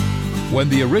When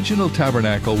the original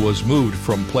tabernacle was moved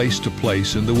from place to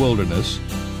place in the wilderness,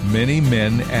 many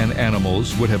men and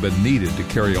animals would have been needed to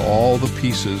carry all the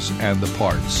pieces and the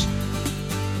parts.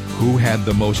 Who had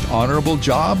the most honorable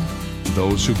job?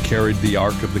 Those who carried the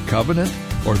Ark of the Covenant,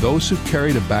 or those who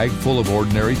carried a bag full of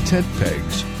ordinary tent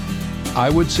pegs? I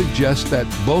would suggest that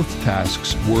both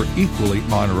tasks were equally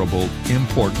honorable,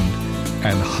 important,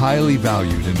 and highly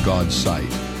valued in God's sight.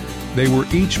 They were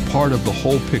each part of the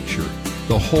whole picture,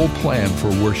 the whole plan for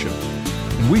worship.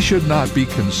 And we should not be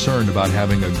concerned about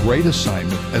having a great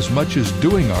assignment as much as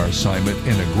doing our assignment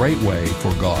in a great way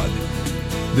for God.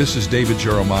 This is David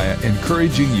Jeremiah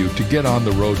encouraging you to get on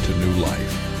the road to new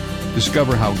life.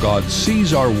 Discover how God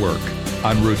sees our work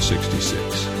on Route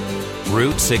 66.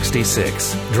 Route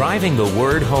 66, driving the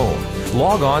word home.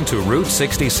 Log on to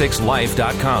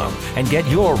Route66Life.com and get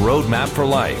your roadmap for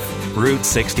life. Route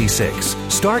 66.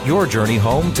 Start your journey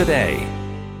home today.